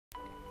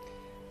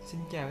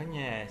Xin chào cả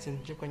nhà, xin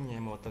chúc cả nhà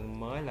một tuần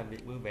mới làm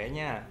việc vui vẻ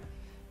nha.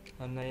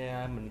 Hôm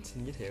nay mình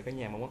xin giới thiệu cả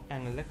nhà một món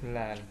ăn rất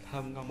là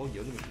thơm ngon bổ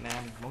dưỡng của Việt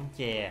Nam, món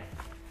chè.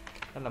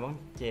 Đó là món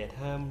chè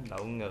thơm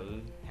đậu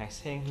ngự hạt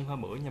sen hương hoa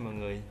bưởi nha mọi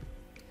người.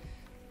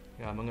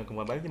 Rồi mọi người cùng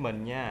vào bếp với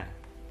mình nha.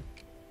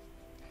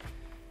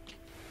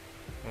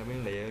 Rồi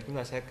nguyên liệu chúng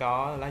ta sẽ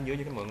có lá dứa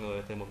cho các mọi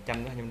người từ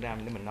 100 đến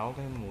 200g để mình nấu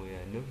cái mùi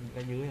nước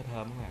lá dứa cho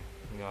thơm các bạn.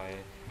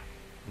 Rồi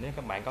nếu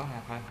các bạn có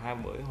hoa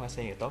bưởi hoa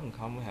sen thì tốt, mình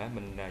không có thể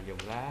mình dùng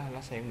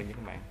lá sen cũng được nha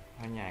các bạn,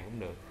 hoa nhài cũng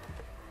được.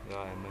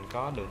 Rồi mình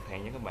có đường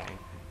phèn nha các bạn,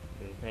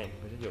 đường phèn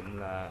mình sử dụng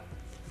là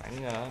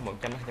khoảng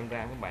 100 200g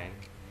các bạn.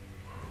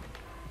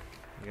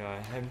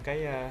 Rồi thêm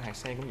cái hạt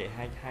sen cũng vậy,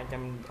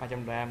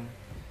 200-300g,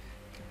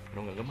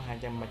 đậu ngự cũng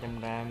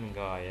 200-300g.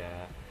 Rồi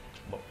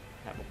bột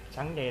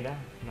sắn dây đó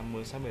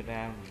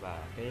 50-60g,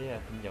 và cái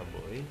tinh dầu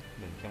bưởi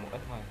mình cho một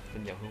ít thôi,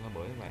 tinh dầu hương hoa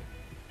bưởi các bạn,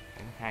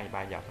 khoảng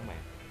 2-3 giọt các bạn.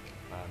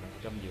 Và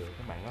cơm dừa,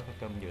 các bạn có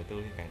cơm dừa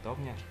tươi thì càng tốt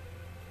nha.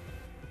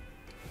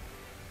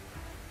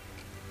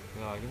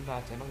 Rồi chúng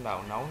ta sẽ bắt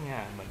đầu nấu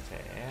nha. Mình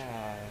sẽ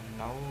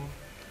nấu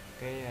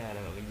cái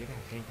đậu ngự với cái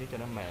hạt sen trước cho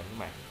nó mềm các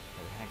bạn.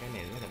 Rồi hai cái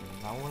này rất là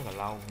nấu rất là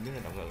lâu, nhất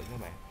là đậu ngự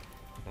các bạn.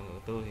 Đậu ngự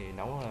tươi thì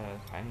nấu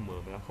khoảng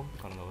 10-15 phút,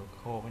 còn đậu ngự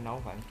khô phải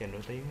nấu khoảng trên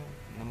nửa tiếng đó,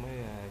 nó mới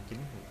chín.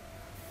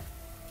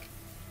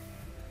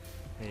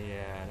 Thì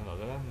đậu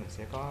ngự đó mình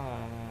sẽ có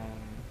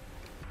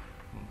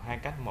hai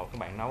cách. Một, các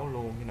bạn nấu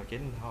luôn khi nào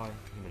chín thôi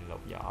thì mình lột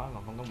vỏ,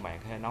 còn không các bạn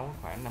có thể nấu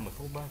khoảng 50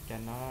 phút đó, cho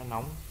nó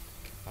nóng,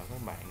 và các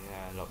bạn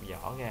lột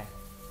vỏ ra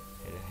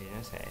thì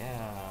nó sẽ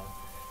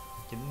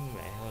chín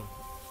lẹ hơn.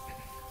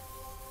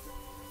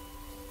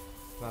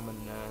 Và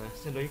mình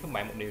xin lưu ý các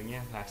bạn một điều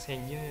nha, là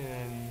sen với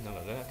đậu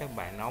ngự các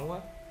bạn nấu á,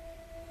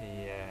 thì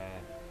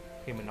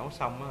khi mình nấu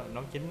xong á,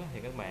 nấu chín á,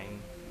 thì các bạn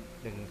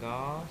đừng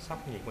có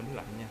sốc nhiệt qua nước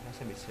lạnh nha, nó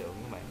sẽ bị sượng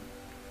các bạn.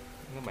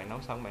 Các bạn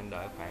nấu xong các bạn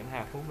đợi khoảng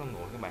 2 phút nó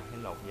nguội, các bạn hãy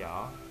lột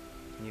vỏ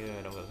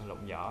như đậu ngự lột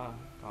vỏ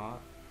có,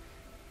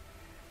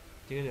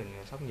 chứ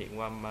đừng sốc nhiệt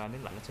qua nước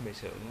lạnh, nó sẽ bị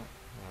sượng á.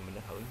 Mình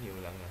đã thử nhiều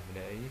lần rồi, mình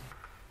để ý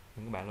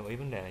nên các bạn lưu ý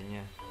vấn đề này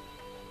nha.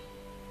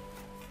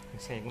 Hạt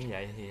sen cũng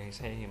vậy, thì hạt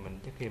sen thì mình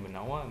trước khi mình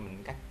nấu á,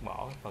 mình cắt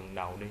bỏ phần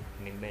đầu đi,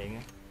 đen đen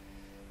á,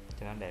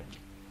 cho nó đẹp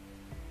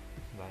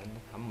và nó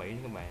thẩm mỹ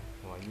các bạn.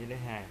 Rồi với thứ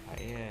hai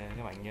phải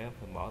các bạn nhớ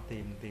phải bỏ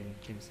tim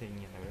sen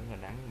nha, tại rất là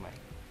đắng các bạn.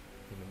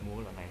 Thì mình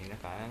mua lần này thì nó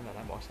cả là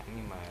đã bỏ sẵn,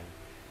 nhưng mà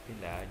tỷ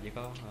lệ chỉ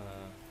có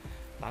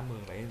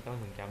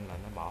 87-80% là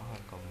nó bỏ thôi,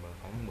 còn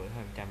khoảng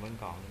 10-20% vẫn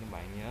còn. Các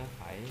bạn nhớ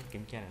phải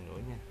kiểm tra lần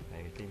nữa nha,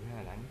 tại vì tim khá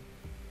là đắng.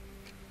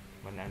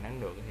 Mình ăn nắng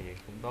được thì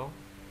cũng tốt,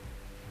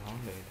 không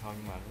được thì thôi,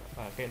 nhưng mà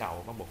cái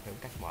đầu có bột phải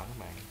cắt bỏ các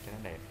bạn cho nó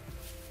đẹp.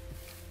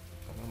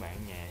 Còn các bạn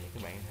ở nhà thì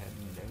các bạn có thể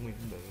để nguyên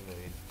cũng được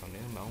rồi, còn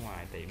nếu mà ở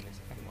ngoài tiệm thì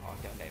sẽ cắt bỏ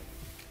cho đẹp.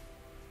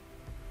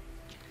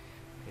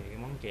 Thì cái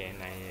món chè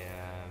này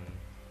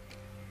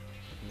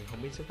mình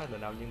không biết xuất phát từ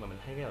đâu, nhưng mà mình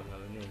thấy cái đậu ngự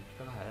này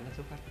có thể nó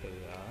xuất phát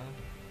từ ở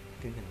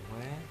Kinh Thành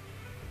Hóa.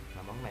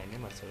 Mà món này nếu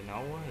mà sự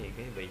nấu thì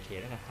cái vị chè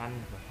rất là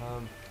thanh và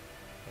thơm.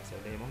 Thật sự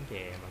đây món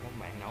chè mà các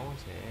bạn nấu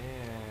sẽ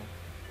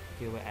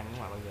chưa phải ăn ở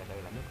ngoài bao giờ,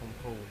 đây là nước công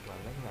phu và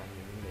rất là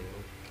nhiều nguyên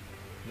liệu,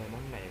 nên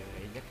món này mình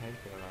nghĩ chắc phải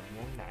gọi là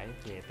món đãi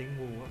chè Tiến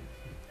Vua á,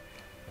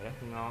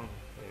 rất ngon.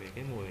 Bởi vì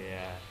cái mùi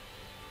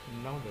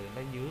nấu từ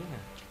lá dứa nè,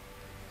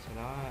 sau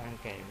đó ăn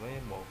kèm với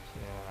bột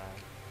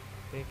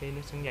cái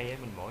nước sắn dây á,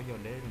 mình bỏ vô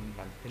để mình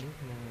làm cái nước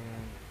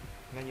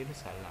lá dứa nó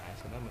sợi lại,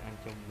 sau đó mình ăn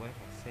chung với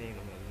hạt sen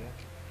đậu ngự á,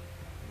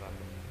 và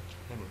mình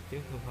thêm một chút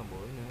hương hoa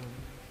bưởi nữa.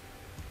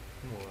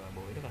 Cái mùi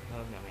bưởi rất là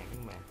thơm ngào ngạt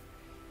các bạn,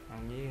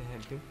 ăn với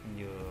thêm chút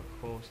dừa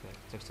khô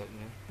sực sực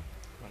nữa,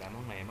 và đã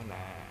món này mới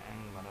là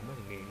ăn mà đã rất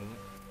là ghiền luôn á.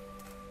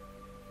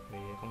 Vì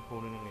công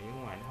phu nên nghĩ ở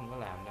ngoài nó không có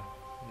làm đâu,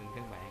 nên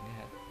các bạn có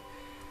thể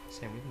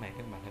xem clip này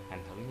các bạn thực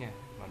hành thử nha,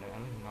 và nó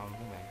ăn rất là ngon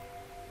các bạn.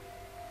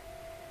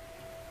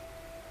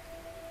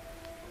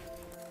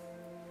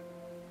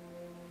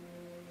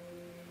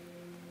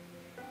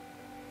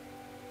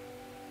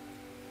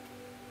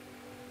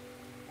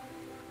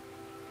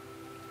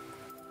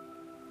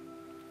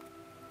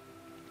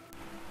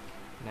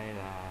 Đây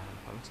là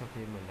phẩm sau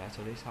khi mình đã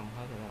xử lý xong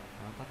hết rồi đó,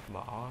 nó tách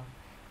bỏ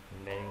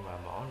mình đen và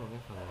bỏ luôn cái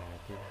phần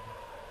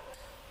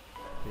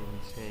tim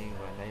sen.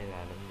 Và đây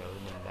là đậu ngự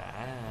mình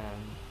đã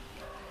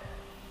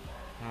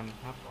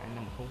hấp khoảng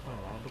 5 phút là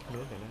đã rút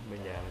nước rồi đó. Bây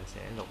giờ mình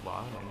sẽ lột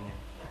vỏ các bạn nha,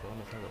 rồi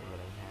mình sẽ lột vào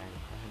lần hai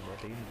khoảng nửa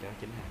tiếng mình cho nó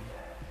chín hẳn.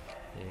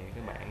 Thì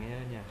các bạn nhớ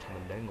nha,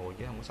 mình để nguội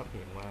chứ không có sốc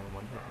nhiệt qua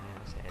món này nha,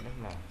 sẽ rất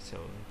là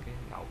sượng cái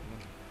đậu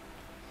đó.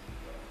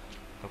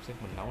 Công sức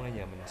mình nấu nãy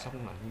giờ mình sốc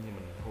lạnh như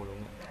mình thua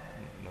luôn á,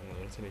 đậu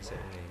ngự nó sẽ bị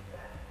sượng liền.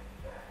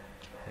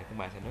 Thì các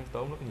bạn sẽ rất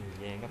tốn rất nhiều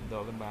thời gian, gấp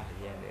đôi gấp ba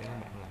thời gian để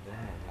các bạn làm cái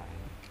này lại.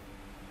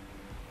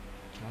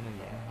 Nó đơn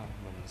giản thôi,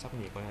 mình sốc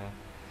nhiệt qua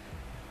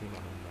khi mà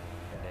mình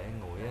để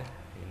nguội á,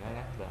 thì nó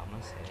lát đậu nó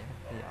sẽ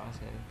cái vỏ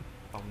sẽ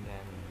bong ra,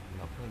 mình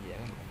lột nó dễ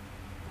các bạn.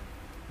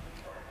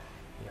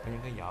 Thì có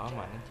những cái vỏ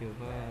mà nó chưa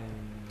có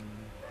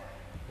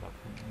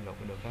lột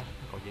được á,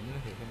 còn dính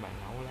thì các bạn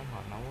nấu lát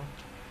hoặc nấu á,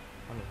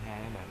 có lần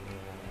hai các bạn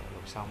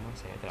lột xong nó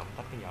sẽ tự động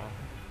tách cái vỏ ra.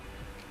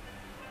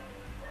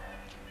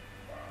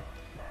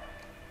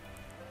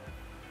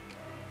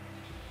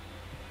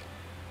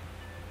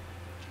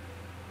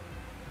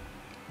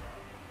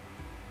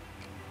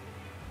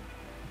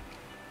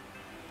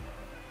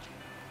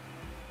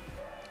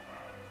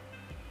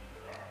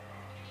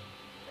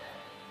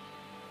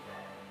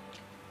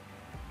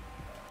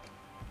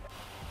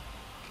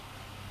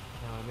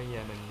 bây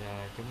giờ mình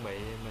chuẩn bị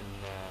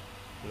mình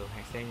luộc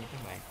hạt sen nha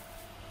các bạn.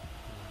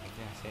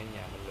 Cái hạt sen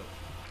nhà mình luộc.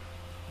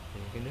 Thì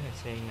cái nước hạt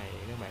sen này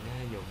các bạn có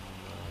thể dùng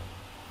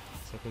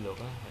sau khi luộc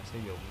á, sử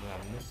dụng làm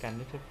nước canh,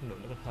 nước súp, luộc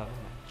rất là thơm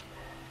các bạn.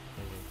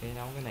 Thì cái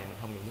nấu cái này mình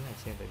không dùng nước hạt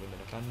sen tại vì mình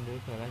đã có nước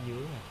lá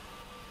dứa rồi.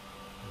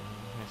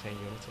 Hạt sen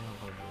vô nó sẽ không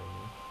còn mùi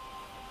nữa.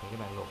 Thì các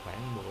bạn luộc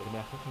khoảng 10 đến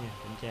 3 phút nha,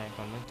 kiểm tra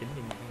coi nó chín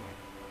chưa nha các bạn.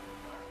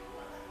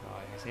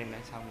 Rồi hạt sen đã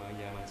xong rồi,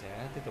 giờ mình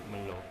sẽ tiếp tục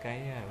mình luộc cái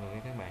vườn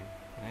nha các bạn.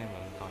 Đấy,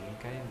 mình còn những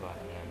cái vợt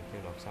là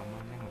chưa luộc xong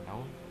á, nếu mình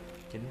nấu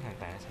chín hoàn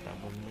toàn sẽ tạo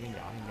bung mấy cái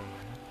vỏ lên đây.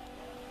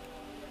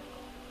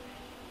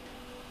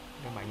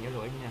 Các bạn nhớ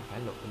lưu ý nha, phải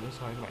luộc nước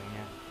sôi các bạn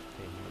nha,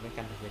 thì cái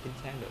canh sẽ chính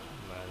xác được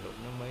và luộc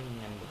nó mới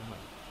nhanh được các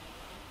bạn.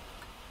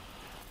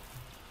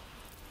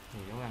 Thì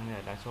nấu ăn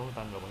là đa số người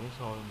ta luộc bằng nước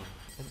sôi mà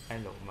ít ai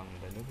luộc bằng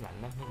nước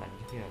lạnh lắm, nước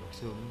lạnh khi là luộc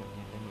xương các bạn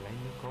nha, để mình lấy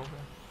nước cốt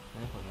á,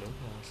 lấy phần nước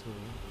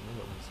xương nó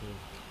luộc bằng xương,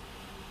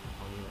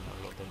 hầu như là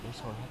luộc từ nước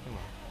sôi hết các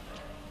bạn.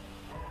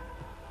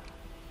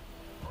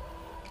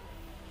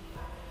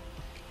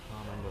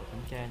 Mình luộc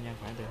kiểm tra nha,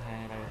 khoảng từ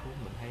 2-3 phút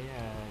mình thấy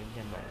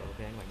nhanh bạn ok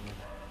các bạn nha.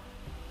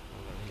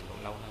 Còn thì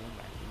còn lâu hơn các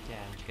bạn kiểm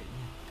tra kỹ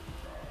nha.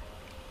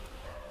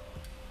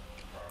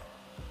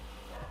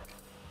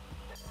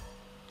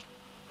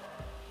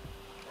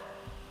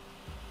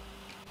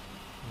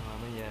 Rồi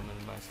bây giờ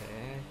mình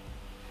sẽ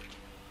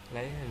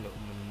lấy luộc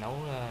mình nấu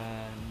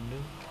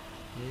nước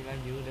với lá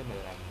dứa để mình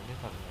làm cái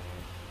phần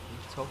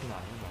sốt nền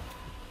các bạn.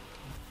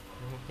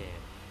 Nước chè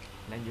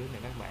lá dứa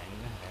này các bạn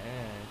có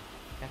thể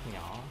cắt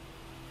nhỏ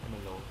để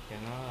mình luộc cho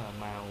nó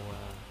mau,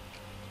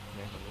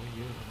 để phần nước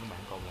dưới các bạn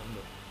còn lẫn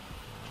được.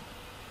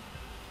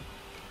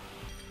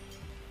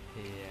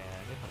 Thì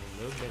cái phần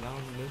nước để nấu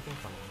nước cái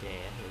phần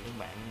chè thì các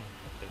bạn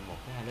từ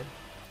 1-2 lít.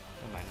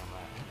 Các bạn nào mà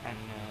thích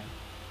ăn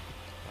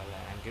gọi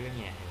là ăn kiểu ở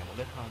nhà thì là 1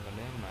 lít thôi, còn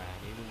nếu mà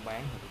đi buôn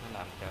bán thì phải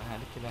làm cỡ 2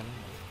 lít trở lên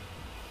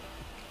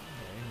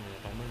để người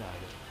ta mới lời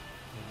được.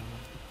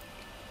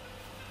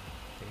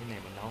 Thì cái này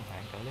mình nấu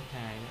khoảng cỡ lít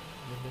 2 đó,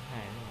 lít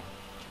 2 đó mà.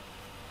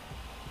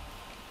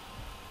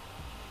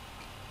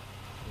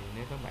 Thì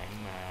nếu các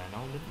bạn mà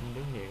nấu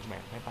nước nhiều các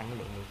bạn phải tăng cái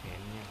lượng nước hẹn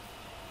nha.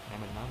 Để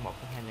mình nói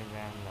 1-2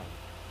 gram là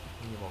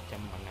như 100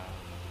 bạn nào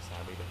mình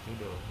sợ bị đục thiếu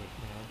đường thì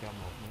cho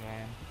 1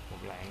 gram, 1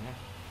 lạng á.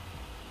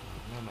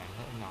 Nếu bạn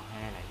thích ngọt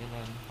 2 lạng trở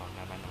lên, còn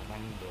là bạn nào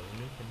tăng lượng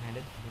nước trên 2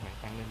 lít thì các bạn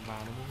tăng lên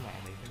 3-4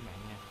 lạng thì các bạn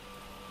nha.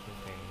 Thì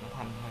càng nó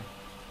thanh thôi,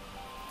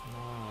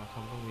 nó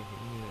không có nguy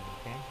hiểm như là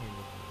đường cát hay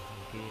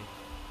đường kia.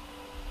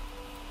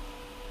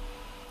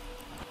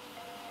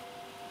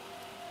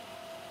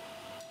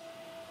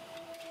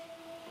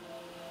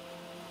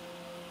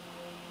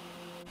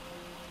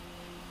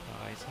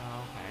 Rồi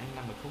sau khoảng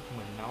 50 phút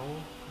mình nấu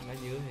lá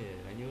dứa thì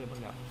lá dứa bắt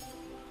đầu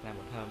ra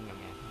một thơm ngào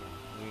ngạt các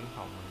bạn. Nguyên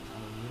phòng mình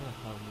ăn lá dứa là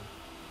thơm luôn.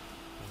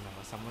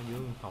 Mà xong lá dứa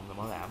nguyên phòng là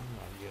bảo đảm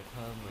là vừa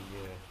thơm mà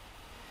vừa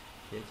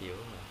dễ chịu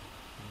mà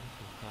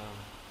thơm.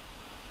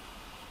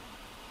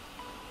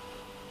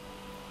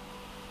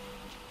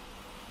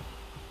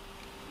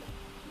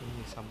 Giống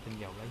như xong tinh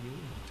dầu lá dứa.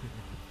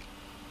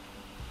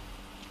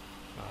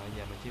 Rồi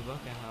giờ mình chỉ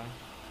vớt ra thôi,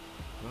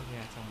 vớt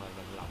ra xong rồi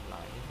mình lọc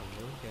lại cái phần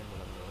nước trên một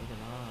lần nữa cho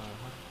nó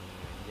hết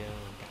dơ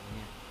cặn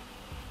nha.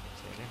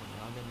 Sẽ cái phần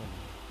đó để mình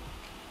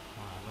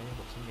hòa với cái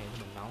bột sắn dây để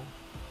mình nấu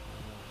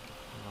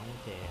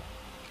chè.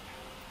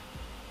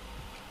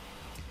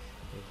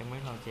 Thì trong mấy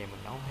lon chè mình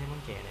nấu thấy món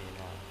chè này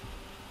là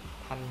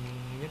thanh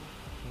nhất,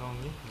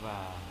 ngon nhất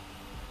và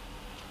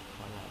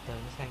gọi là tên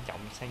nó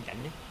sang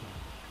chảnh nhất,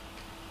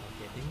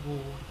 chè Tiến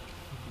vua.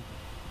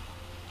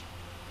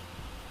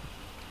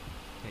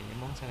 Thì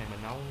những món sau này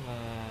mình nấu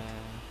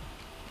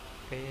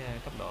cái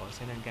cấp độ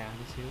sẽ nâng cao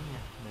chút xíu nha,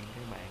 nên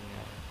các bạn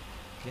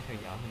nhớ theo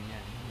dõi mình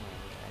nha. Nếu mà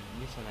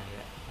biết sau này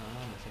đó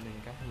mình sẽ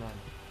nâng cấp lên.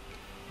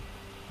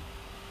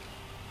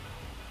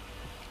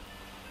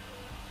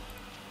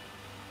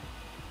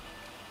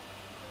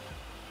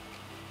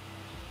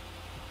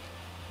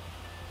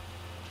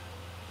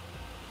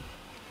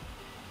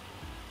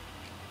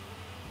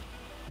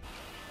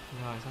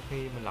 Rồi sau khi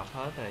mình lọc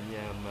hết rồi,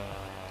 giờ mà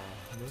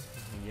nước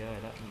mình dơ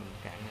rồi đó, mình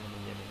cạn ra,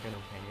 mình giờ mình cho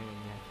đồng hàng với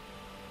mình nha.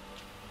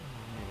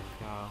 Này mình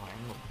cho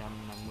khoảng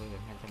 150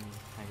 đến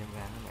 200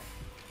 gram các bạn.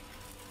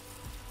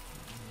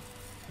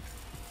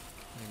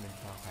 Đây mình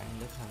cho khoảng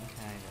lít hơn lít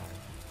 2 rồi.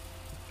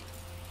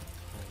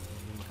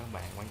 Nhưng mà các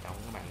bạn quan trọng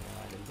các bạn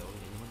định lượng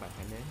thì các bạn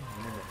phải nếm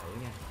nên mình thử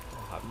nha,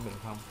 hợp với mình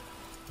không.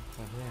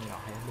 Và thứ ăn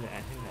ngọt hay với lại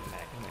ăn thứ lạt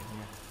lạt các bạn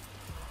nha.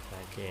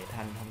 Và chè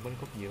thanh không có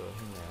cốt dừa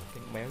hay là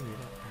cái béo gì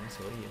đó, không có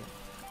sữa gì đó.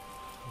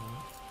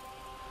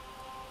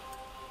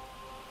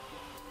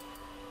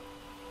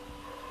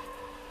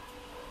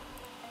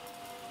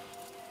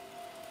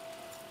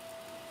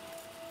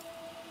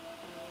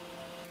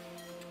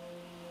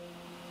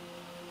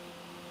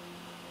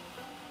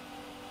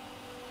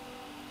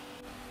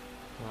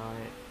 Rồi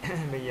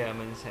bây giờ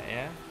mình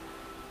sẽ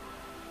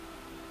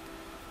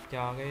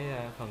cho cái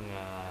phần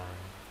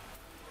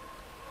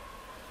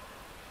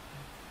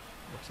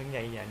bột sắn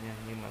dây vào nha,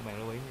 nhưng mà bạn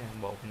lưu ý nha,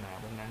 bột nào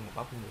bên ăn một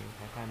bóc miệng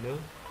phải pha nước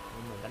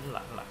để mình đánh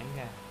loãng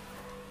ra,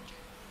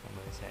 và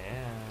mình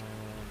sẽ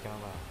cho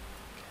vào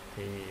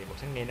thì bột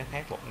sắn dây nó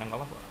khác bột năng gói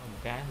một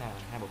cái là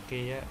hai bột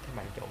kia á, các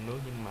bạn trộn nước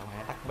nhưng mà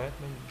phải tắt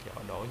bếp mới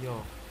đổ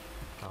vô,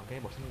 còn cái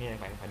bột sắn dây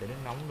bạn phải để nước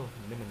nóng luôn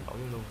để mình đổ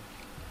vô luôn,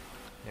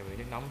 tại vì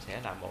nước nóng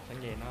sẽ làm bột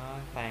sắn dây nó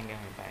tan ra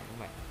hoàn toàn các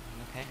bạn,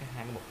 nó khác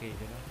hai cái bột kia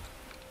cho nó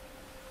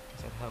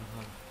sẽ thơm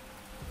hơn.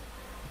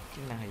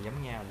 Chức năng thì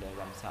giống nhau để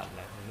làm sệt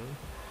lại phần nước,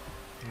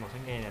 nhưng bột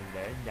sắn dây này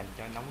để dành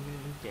cho nấu với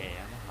nước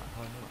chè nó hợp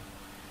hơn các bạn,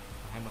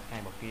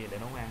 hai bột kia để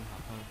nấu ăn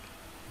hợp hơn.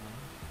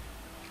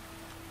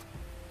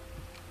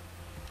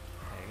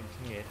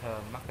 Nghe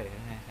thơm mắc tiền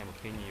hơn hai bột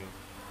kia nhiều.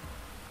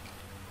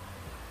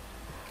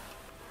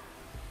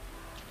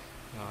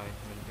 Rồi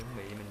mình chuẩn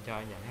bị mình cho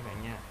vào các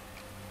bạn nha.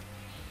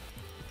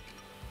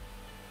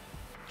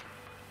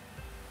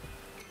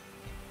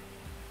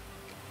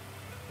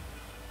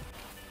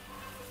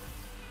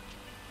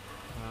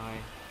 Rồi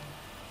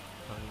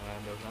phần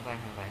được nó tan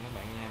hoàn toàn các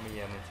bạn nha. Bây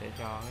giờ mình sẽ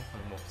cho cái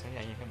phần 1 sắn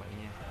dây nha các bạn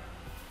nha.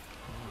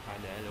 Phải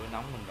để lửa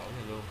nóng mình đổ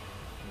vào luôn,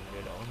 mình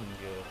vừa đổ mình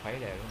vừa khuấy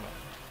đều các bạn,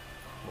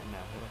 bột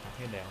nào cũng phải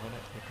thấy đều hết á,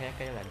 cái khác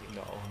cái là nhiệt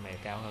độ này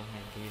cao hơn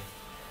hai kia.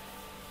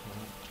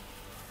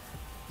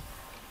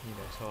 Nhiệt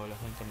độ sôi là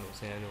hơn 100 độ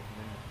C luôn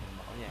nên mình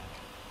bỏ vào.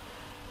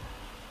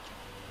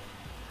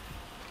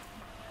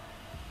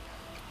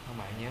 Các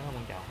bạn nhớ không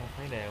quan trọng không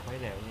khuấy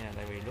đều nha,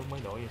 tại vì lúc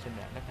mới đổ vô sinh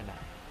đạm rất là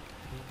đặc,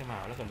 cái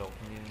màu rất là đục,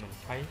 nhưng mình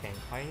càng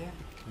khuấy á,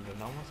 nhiệt độ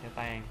nóng nó sẽ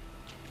tan,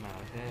 màu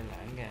nó sẽ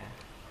lãng ra,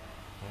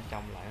 nó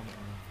trong lại các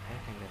bạn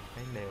thấy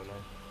khuấy đều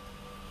lên.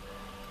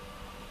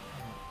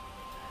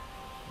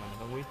 Mình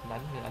có quyết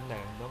đánh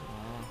đều tốt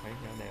nó phải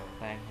cho đều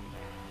tan không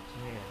bạn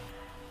sắn dây.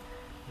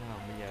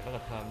 Bây giờ rất là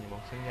thơm, như bột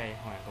sắn dây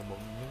hòa cùng bột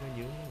nước ở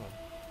dưới rất là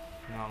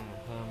ngon và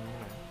thơm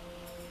các bạn.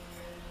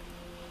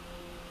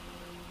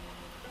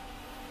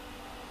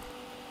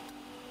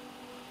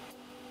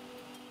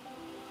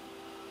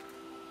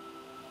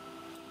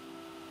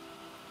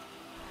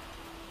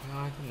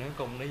 Rồi nữa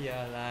cùng bây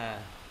giờ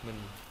là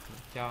mình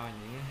cho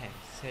những cái hạt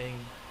sen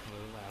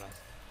ngự vào là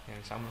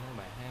gần xong các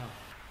bạn thấy không,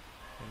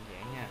 đơn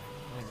giản nha,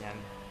 rất là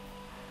nhanh.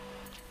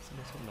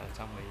 Nó xúc là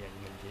xong, bây giờ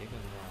mình chỉ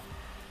cần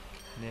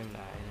nêm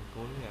lại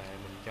cuối rồi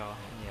mình cho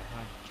hạt vào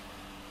thôi.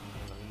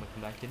 Mình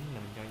cũng đã chín là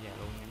mình cho vào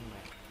luôn nha các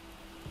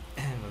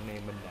bạn. Lần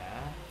này mình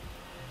đã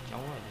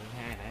nấu là thứ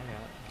hai nãy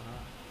rồi đó,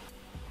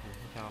 mình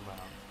sẽ cho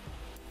vào.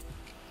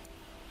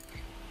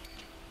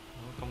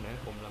 Không để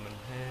cùng là mình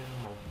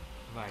thêm một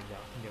vài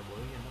giọt dầu bưởi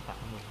cho nó tạo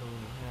mùi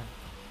hương nữa ha,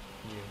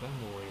 nhiều cái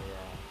mùi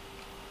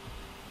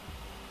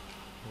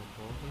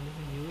của cái nước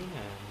ở dưới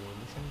nè, mùi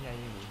nước sắn dây,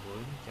 mùi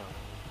bưởi trời,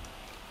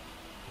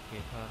 cực kỳ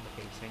thơm, cực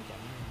kỳ sang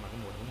chảnh, mà cái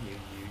mùi cũng dịu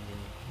nhẹ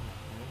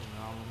rất là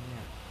ngon luôn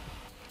nha.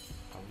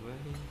 Cộng với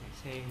cái hạt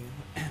sen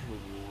bùi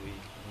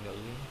ngự,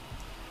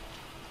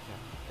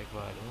 tuyệt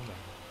vời đúng không bạn.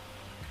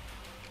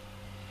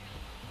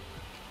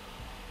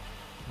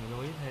 Mình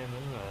lưu ý thêm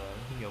nữa là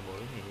cái dầu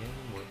bưởi thì cái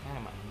mùi khá là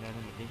mạnh nên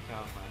mình chỉ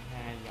cho khoảng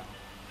 2 giọt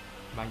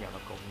 3 giọt là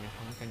cùng nha,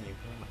 không có cho nhiều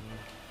các bạn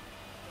nha,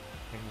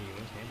 cho nhiều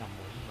nó sẽ làm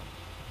mùi các bạn.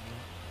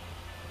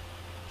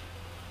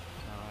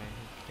 Rồi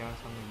cho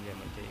xong rồi giờ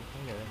mình chỉ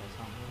khuấy đều là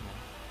xong các bạn.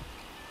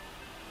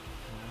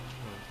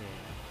 Rồi chè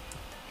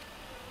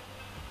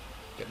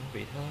chuẩn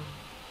vị thơm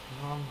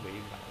ngon vị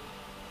lạ,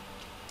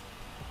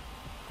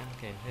 ăn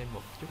kèm thêm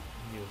một chút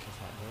dừa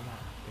sạch nữa là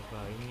tuyệt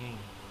vời nha.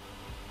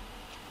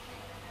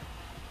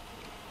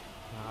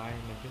 Rồi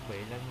mình chuẩn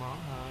bị lên món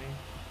thôi,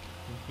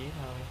 mình chí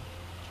thôi,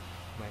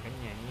 mời cả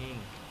nhà nha.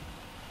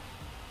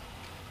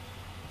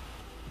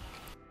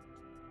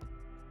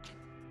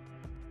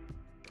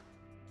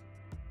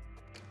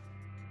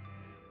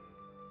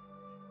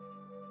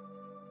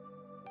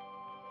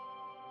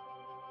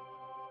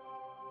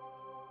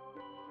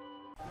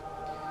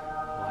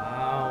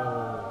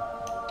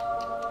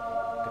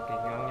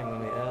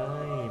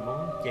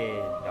 Chè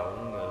đậu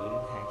ngự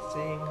hạt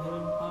sen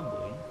hương hoa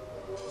bưởi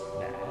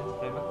đã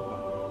ra mắt mọi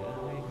người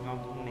ơi,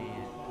 ngon không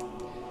nè,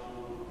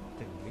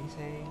 từng miếng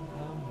sen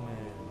thơm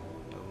mềm,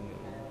 đậu ngự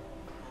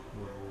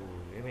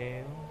mùi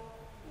béo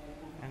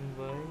ăn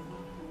với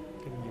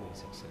cơm dừa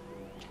sật sật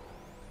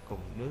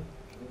cùng nước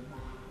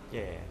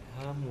chè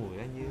thơm mùi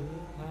ở dưới,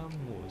 thơm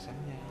mùi sắn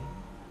dây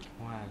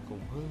hòa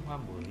cùng hương hoa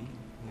bưởi,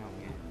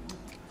 ngon nha,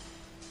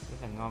 rất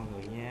là ngon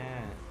người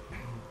nha.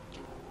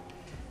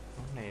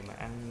 Món này mà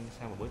ăn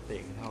sau một bữa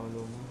tiệc thôi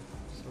luôn á,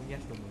 số dách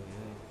luôn người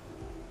ơi.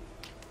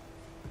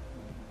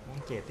 Món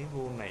chè tiếng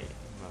vuông này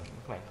mà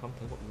các bạn không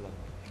thử một lần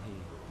thì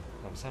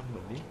làm sao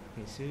mình biết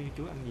ngày xưa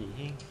chú ăn gì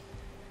hen.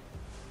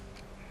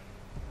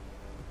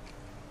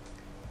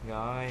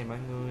 Rồi mọi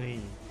người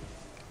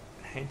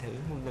hãy thử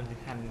một lần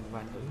thực hành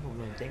và thử một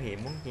lần trải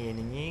nghiệm món chè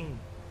này nhé.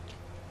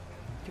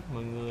 Chúc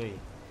mọi người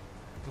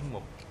có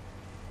một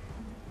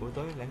buổi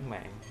tối lãng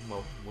mạn,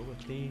 một buổi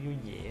party vui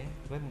vẻ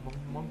với một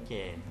món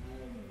chè.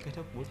 Kết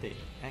thúc buổi tiệc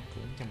ai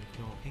cũng trầm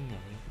trồ khen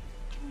ngợi.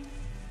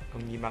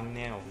 Còn gì bằng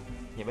nào,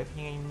 nhà bếp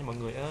nhanh nha mọi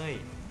người ơi.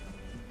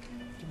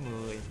 Chúc mọi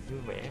người vui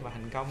vẻ và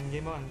thành công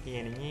với món ăn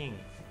chè này nha.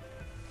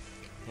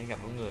 Hẹn gặp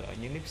mọi người ở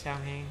những clip sau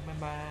ha. Bye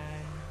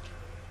bye.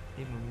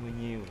 Yêu mọi người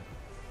nhiều.